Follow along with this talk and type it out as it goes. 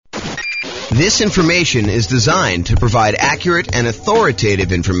This information is designed to provide accurate and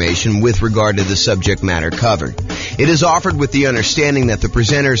authoritative information with regard to the subject matter covered. It is offered with the understanding that the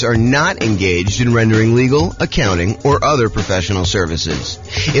presenters are not engaged in rendering legal, accounting, or other professional services.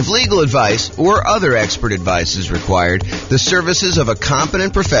 If legal advice or other expert advice is required, the services of a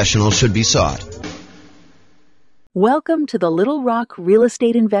competent professional should be sought. Welcome to the Little Rock Real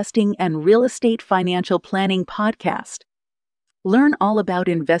Estate Investing and Real Estate Financial Planning Podcast. Learn all about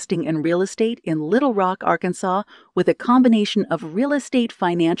investing in real estate in Little Rock, Arkansas, with a combination of real estate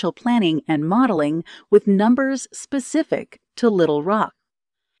financial planning and modeling with numbers specific to Little Rock.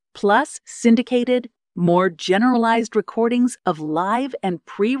 Plus, syndicated, more generalized recordings of live and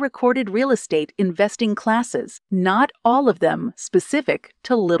pre-recorded real estate investing classes, not all of them specific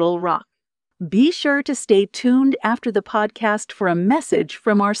to Little Rock. Be sure to stay tuned after the podcast for a message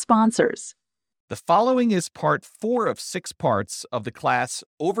from our sponsors. The following is part 4 of 6 parts of the class,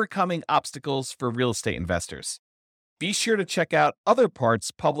 Overcoming Obstacles for Real Estate Investors. Be sure to check out other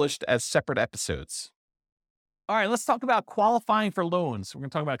parts published as separate episodes. All right, let's talk about qualifying for loans. We're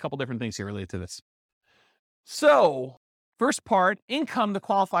going to talk about a couple different things here related to this. So, first part, income to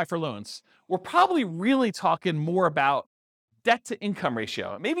qualify for loans. We're probably really talking more about debt to income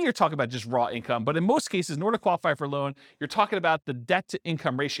ratio. Maybe you're talking about just raw income, but in most cases, in order to qualify for a loan, you're talking about the debt to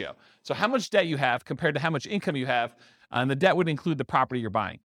income ratio. So how much debt you have compared to how much income you have, and the debt would include the property you're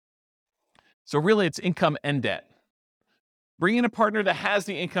buying. So really, it's income and debt. Bring in a partner that has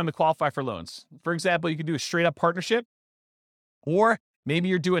the income to qualify for loans. For example, you could do a straight up partnership, or maybe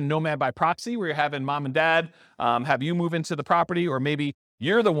you're doing nomad by proxy, where you're having mom and dad have you move into the property, or maybe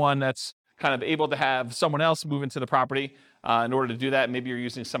you're the one that's kind of able to have someone else move into the property. In order to do that, maybe you're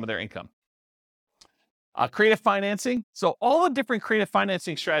using some of their income. Creative financing. So all the different creative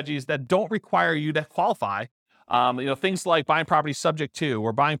financing strategies that don't require you to qualify, things like buying properties subject to,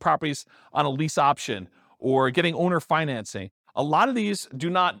 or buying properties on a lease option, or getting owner financing. A lot of these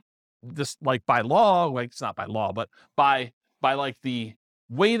do not, just like by law, like it's not by law, but by like the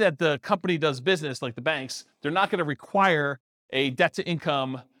way that the company does business, like the banks, they're not going to require a debt to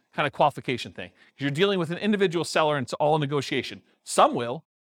income kind of qualification thing. You're dealing with an individual seller and it's all a negotiation. Some will,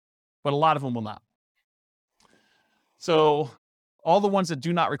 but a lot of them will not. So all the ones that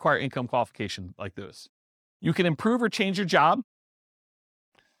do not require income qualification like those. You can improve or change your job.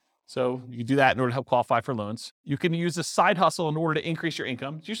 So you can do that in order to help qualify for loans. You can use a side hustle in order to increase your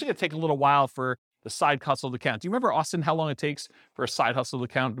income. It's usually going to take a little while for the side hustle to count. Do you remember, Austin, how long it takes for a side hustle to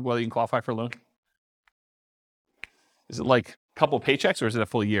count whether you can qualify for a loan? Is it like couple of paychecks, or is it a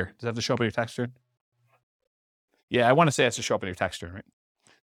full year? Does it have to show up on your tax return? Yeah, I want to say it has to show up on your tax return, right?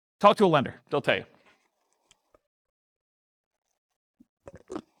 Talk to a lender. They'll tell you.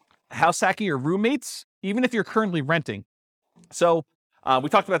 House hacking your roommates, even if you're currently renting. So we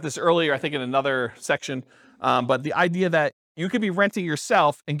talked about this earlier, I think in another section, but the idea that you could be renting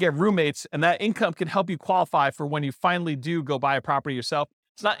yourself and get roommates, and that income can help you qualify for when you finally do go buy a property yourself.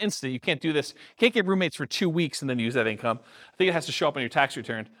 It's not instant. You can't do this. You can't get roommates for 2 weeks and then use that income. I think it has to show up on your tax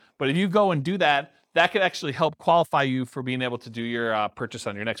return. But if you go and do that, that could actually help qualify you for being able to do your purchase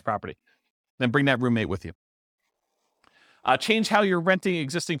on your next property. Then bring that roommate with you. Change how you're renting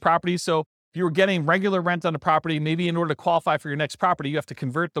existing properties. So if you were getting regular rent on a property, maybe in order to qualify for your next property, you have to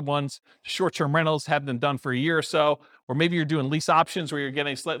convert the ones to short-term rentals, have them done for a year or so. Or maybe you're doing lease options where you're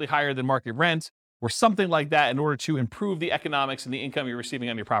getting slightly higher than market rent, or something like that in order to improve the economics and the income you're receiving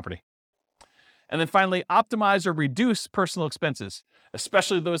on your property. And then finally, optimize or reduce personal expenses,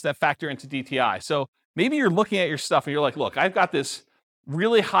 especially those that factor into DTI. So maybe you're looking at your stuff and you're like, look, I've got this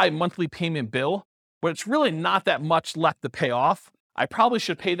really high monthly payment bill, but it's really not that much left to pay off. I probably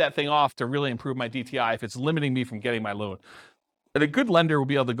should pay that thing off to really improve my DTI if it's limiting me from getting my loan. And a good lender will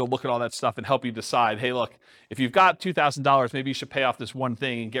be able to go look at all that stuff and help you decide, hey, look, if you've got $2,000, maybe you should pay off this one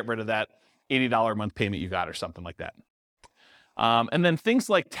thing and get rid of that $80 a month payment you got, or something like that. And then things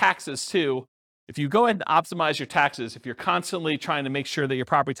like taxes too. If you go ahead and optimize your taxes, if you're constantly trying to make sure that your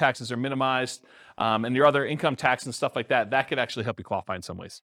property taxes are minimized and your other income tax and stuff like that, that could actually help you qualify in some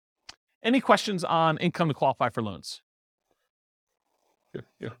ways. Any questions on income to qualify for loans?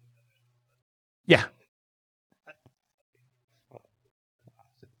 Yeah.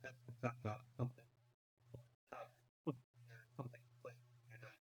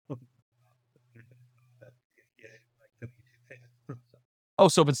 Oh,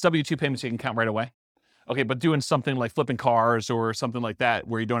 so if it's W-2 payments, you can count right away? Okay, but doing something like flipping cars or something like that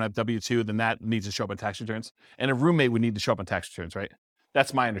where you don't have W-2, then that needs to show up on tax returns. And a roommate would need to show up on tax returns, right?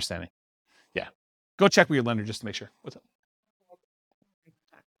 That's my understanding. Yeah. Go check with your lender just to make sure. What's up?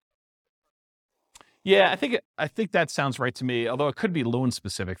 Yeah, I think that sounds right to me, although it could be loan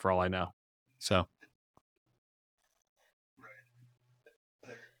specific for all I know. So.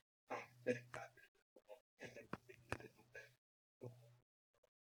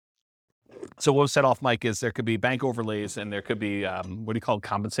 So what was set off, Mike, is there could be bank overlays and there could be, what do you call it,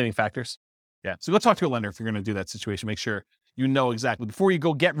 compensating factors? Yeah. So go talk to a lender if you're going to do that situation. Make sure you know exactly before you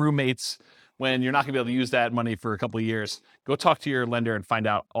go get roommates when you're not going to be able to use that money for a couple of years. Go talk to your lender and find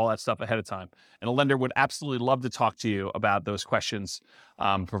out all that stuff ahead of time. And a lender would absolutely love to talk to you about those questions,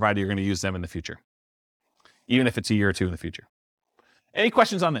 provided you're going to use them in the future, even if it's a year or two in the future. Any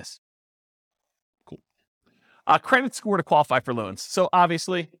questions on this? Cool. Credit score to qualify for loans. So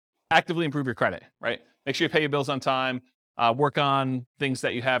obviously, actively improve your credit, right? Make sure you pay your bills on time, work on things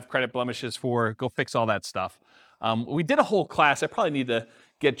that you have credit blemishes for, go fix all that stuff. We did a whole class. I probably need to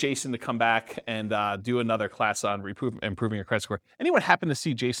get Jason to come back and do another class on improving your credit score. Anyone happen to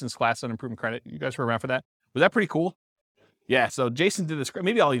see Jason's class on improving credit? You guys were around for that? Was that pretty cool? Yeah, so Jason did this.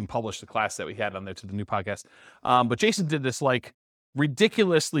 Maybe I'll even publish the class that we had on there to the new podcast. But Jason did this like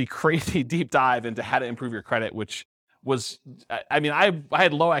ridiculously crazy deep dive into how to improve your credit, which was, I mean, I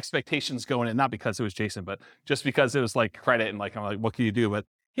had low expectations going in, not because it was Jason, but just because it was like credit and like, I'm like, what can you do? But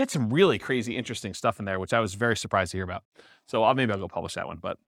he had some really crazy, interesting stuff in there, which I was very surprised to hear about. So maybe I'll go publish that one,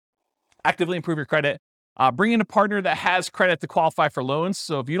 but actively improve your credit. Bring in a partner that has credit to qualify for loans.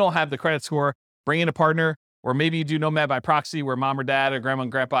 So if you don't have the credit score, bring in a partner, or maybe you do Nomad by proxy where mom or dad or grandma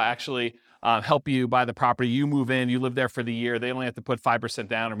and grandpa actually help you buy the property. You move in, you live there for the year. They only have to put 5%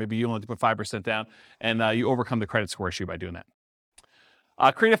 down, or maybe you only have to put 5% down, and you overcome the credit score issue by doing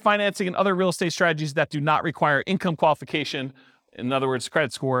that. Creative financing and other real estate strategies that do not require income qualification, in other words,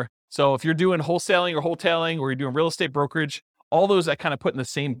 credit score. So if you're doing wholesaling or wholetailing, or you're doing real estate brokerage, all those I kind of put in the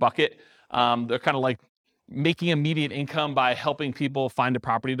same bucket. They're kind of like making immediate income by helping people find a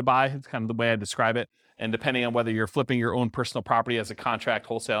property to buy. It's kind of the way I describe it. And depending on whether you're flipping your own personal property as a contract,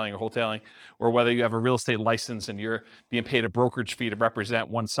 wholesaling or wholetailing, or whether you have a real estate license and you're being paid a brokerage fee to represent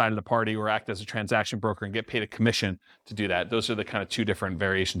one side of the party or act as a transaction broker and get paid a commission to do that. Those are the kind of two different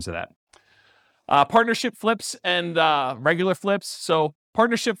variations of that. Partnership flips and regular flips. So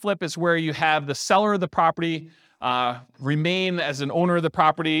partnership flip is where you have the seller of the property remain as an owner of the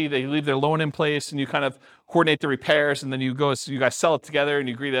property. They leave their loan in place and you kind of coordinate the repairs, and then you guys sell it together and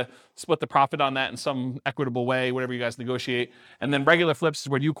you agree to split the profit on that in some equitable way, whatever you guys negotiate. And then regular flips is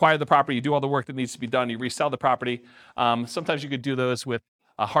where you acquire the property, you do all the work that needs to be done, you resell the property. Sometimes you could do those with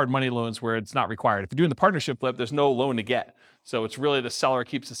hard money loans where it's not required. If you're doing the partnership flip, there's no loan to get. So it's really the seller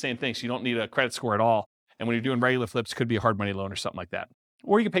keeps the same thing, so you don't need a credit score at all. And when you're doing regular flips, it could be a hard money loan or something like that.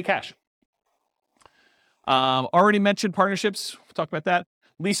 Or you can pay cash. Already mentioned partnerships. We'll talk about that.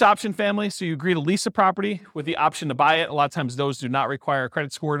 Lease option family. So you agree to lease a property with the option to buy it. A lot of times those do not require a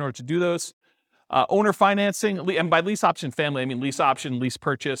credit score in order to do those. Owner financing. And by lease option family, I mean lease option, lease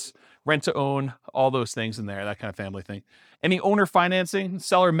purchase, rent to own, all those things in there, that kind of family thing. Any owner financing,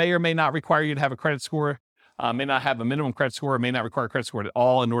 seller may or may not require you to have a credit score, may not have a minimum credit score, may not require a credit score at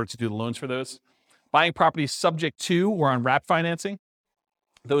all in order to do the loans for those. Buying properties subject to or on wrap financing.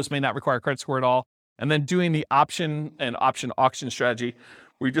 Those may not require a credit score at all. And then doing the option and option auction strategy,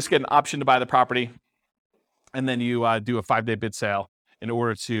 where you just get an option to buy the property, and then you do a 5-day bid sale in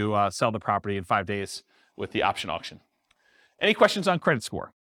order to sell the property in 5 days with the option auction. Any questions on credit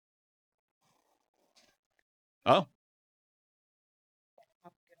score? Oh.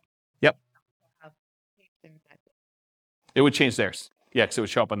 Yep. It would change theirs. Yeah, because it would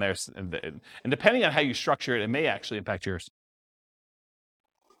show up on theirs. And depending on how you structure it, it may actually impact yours.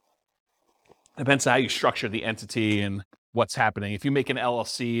 Depends on how you structure the entity and what's happening. If you make an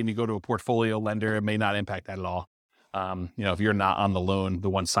LLC and you go to a portfolio lender, it may not impact that at all. If you're not on the loan, the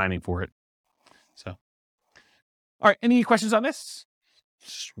one signing for it. So, all right, any questions on this?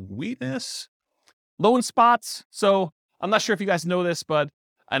 Sweetness. Loan spots. So I'm not sure if you guys know this, but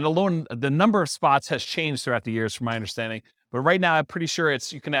the number of spots has changed throughout the years from my understanding. But right now, I'm pretty sure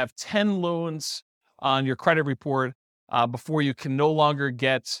you can have 10 loans on your credit report before you can no longer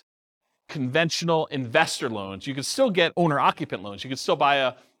get conventional investor loans. You can still get owner-occupant loans. You can still buy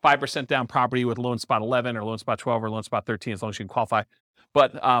a 5% down property with loan spot 11 or loan spot 12 or loan spot 13 as long as you can qualify.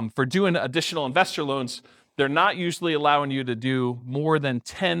 But for doing additional investor loans, they're not usually allowing you to do more than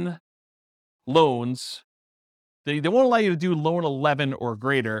 10 loans. They won't allow you to do loan 11 or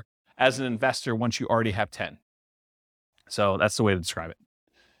greater as an investor once you already have 10. So that's the way to describe it.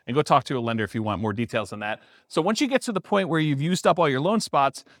 And go talk to a lender if you want more details on that. So once you get to the point where you've used up all your loan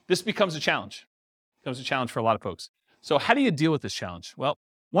spots, this becomes a challenge. It becomes a challenge for a lot of folks. So how do you deal with this challenge? Well,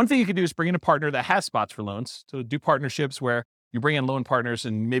 one thing you can do is bring in a partner that has spots for loans. So do partnerships where you bring in loan partners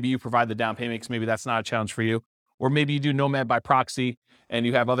and maybe you provide the down payment because maybe that's not a challenge for you. or maybe you do Nomad by proxy and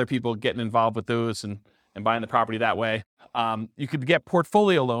you have other people getting involved with those and buying the property that way. You could get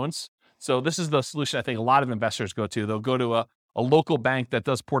portfolio loans. So this is the solution I think a lot of investors go to. They'll go to a local bank that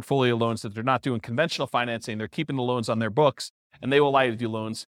does portfolio loans, that they're not doing conventional financing. They're keeping the loans on their books, and they will allow you to do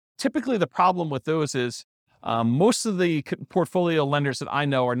loans. Typically, the problem with those is most of the portfolio lenders that I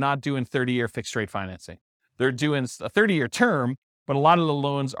know are not doing 30-year fixed rate financing. They're doing a 30-year term, but a lot of the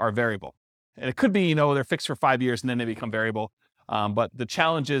loans are variable. And it could be, they're fixed for 5 years and then they become variable. But the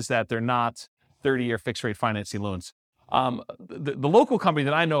challenge is that they're not 30-year fixed rate financing loans. The local company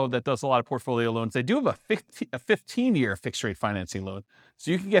that I know that does a lot of portfolio loans, they do have a 15-year fixed rate financing loan. So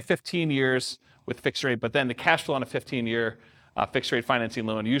you can get 15 years with fixed rate, but then the cash flow on a 15-year fixed rate financing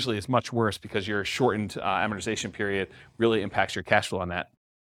loan usually is much worse because your shortened amortization period really impacts your cash flow on that.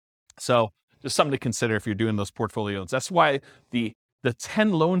 So just something to consider if you're doing those portfolio loans. That's why the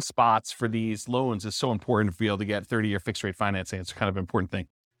 10 loan spots for these loans is so important to be able to get 30-year fixed rate financing. It's kind of an important thing.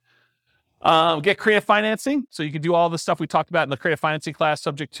 Get creative financing. So you can do all the stuff we talked about in the creative financing class,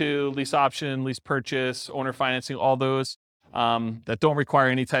 subject to lease option, lease purchase, owner financing, all those that don't require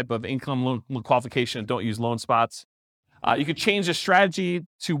any type of income loan qualification and don't use loan spots. You could change the strategy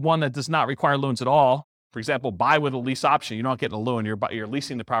to one that does not require loans at all. For example, buy with a lease option. You're not getting a loan. You're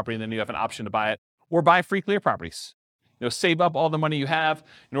leasing the property, and then you have an option to buy it. Or buy free clear properties. Save up all the money you have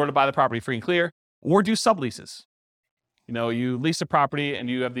in order to buy the property free and clear. Or do subleases. You lease a property and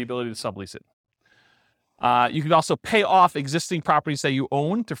you have the ability to sublease it. You can also pay off existing properties that you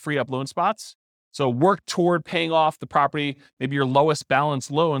own to free up loan spots. So work toward paying off the property, maybe your lowest balance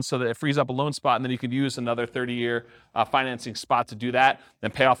loan, so that it frees up a loan spot, and then you could use another 30-year financing spot to do that,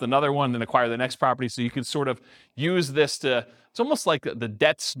 then pay off another one, then acquire the next property. So you can sort of use this it's almost like the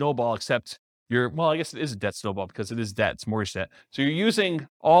debt snowball, except I guess it is a debt snowball because it is debt, it's mortgage debt. So you're using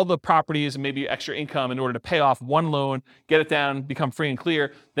all the properties and maybe extra income in order to pay off one loan, get it down, become free and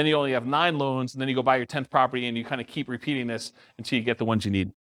clear. Then you only have 9 loans, and then you go buy your 10th property, and you kind of keep repeating this until you get the ones you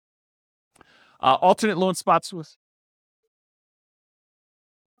need. Alternate loan spots with...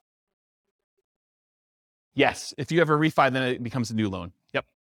 Yes, if you have a refi, then it becomes a new loan. Yep,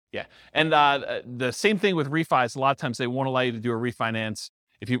 yeah. And the same thing with refis. A lot of times they won't allow you to do a refinance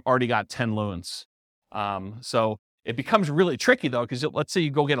if you've already got 10 loans. So it becomes really tricky though, because let's say you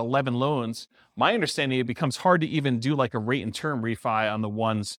go get 11 loans. My understanding, it becomes hard to even do like a rate and term refi on the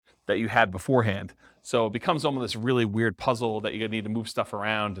ones that you had beforehand. So it becomes almost this really weird puzzle that you need to move stuff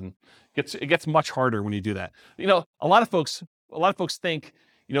around, and it gets much harder when you do that. A lot of folks think,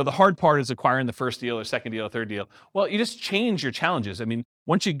 the hard part is acquiring the first deal or second deal or third deal. Well, you just change your challenges. I mean,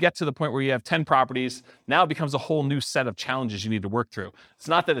 once you get to the point where you have 10 properties, now it becomes a whole new set of challenges you need to work through. It's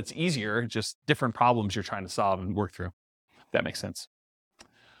not that it's easier, just different problems you're trying to solve and work through. If that makes sense.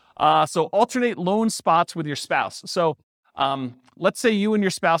 So alternate loan spots with your spouse. So let's say you and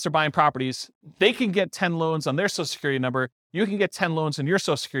your spouse are buying properties. They can get 10 loans on their Social Security number. You can get 10 loans on your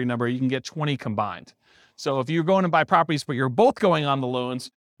Social Security number. You can get 20 combined. So if you're going to buy properties, but you're both going on the loans,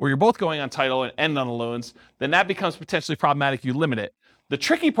 or you're both going on title and end on the loans, then that becomes potentially problematic. You limit it. The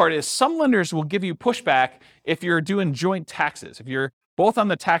tricky part is some lenders will give you pushback if you're doing joint taxes. If you're both on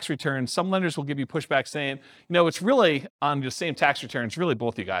the tax return, some lenders will give you pushback saying, it's really on the same tax return. It's really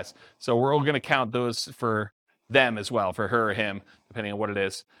both you guys. So we're all going to count those for them as well, for her or him, depending on what it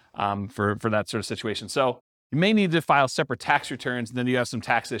is, for that sort of situation. So you may need to file separate tax returns, and then you have some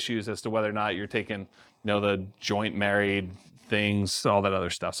tax issues as to whether or not you're taking, the joint married things, all that other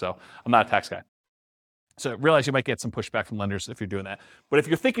stuff. So I'm not a tax guy. So realize you might get some pushback from lenders if you're doing that. But if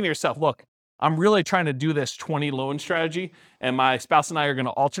you're thinking to yourself, look, I'm really trying to do this 20 loan strategy, and my spouse and I are going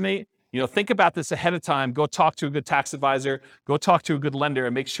to alternate, think about this ahead of time. Go talk to a good tax advisor, go talk to a good lender,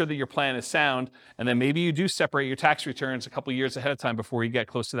 and make sure that your plan is sound. And then maybe you do separate your tax returns a couple years ahead of time before you get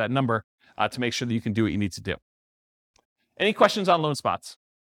close to that number to make sure that you can do what you need to do. Any questions on loan spots?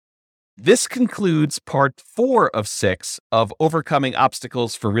 This concludes part 4 of 6 of Overcoming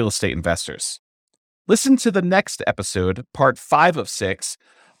Obstacles for Real Estate Investors. Listen to the next episode, part 5 of 6,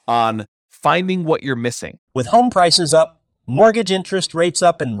 on finding what you're missing. With home prices up, mortgage interest rates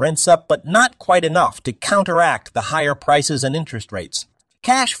up, and rents up, but not quite enough to counteract the higher prices and interest rates,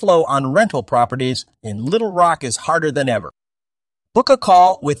 cash flow on rental properties in Little Rock is harder than ever. Book a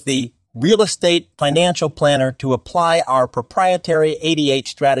call with the Real Estate Financial Planner to apply our proprietary 88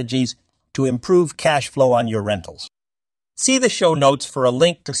 strategies to improve cash flow on your rentals. See the show notes for a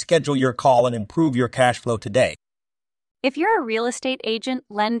link to schedule your call and improve your cash flow today. If you're a real estate agent,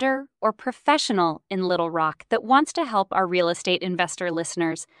 lender, or professional in Little Rock that wants to help our real estate investor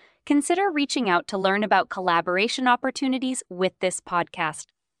listeners, consider reaching out to learn about collaboration opportunities with this podcast.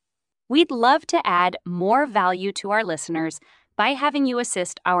 We'd love to add more value to our listeners by having you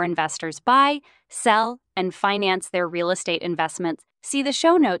assist our investors buy, sell, and finance their real estate investments. See the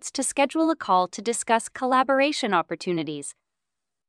show notes to schedule a call to discuss collaboration opportunities.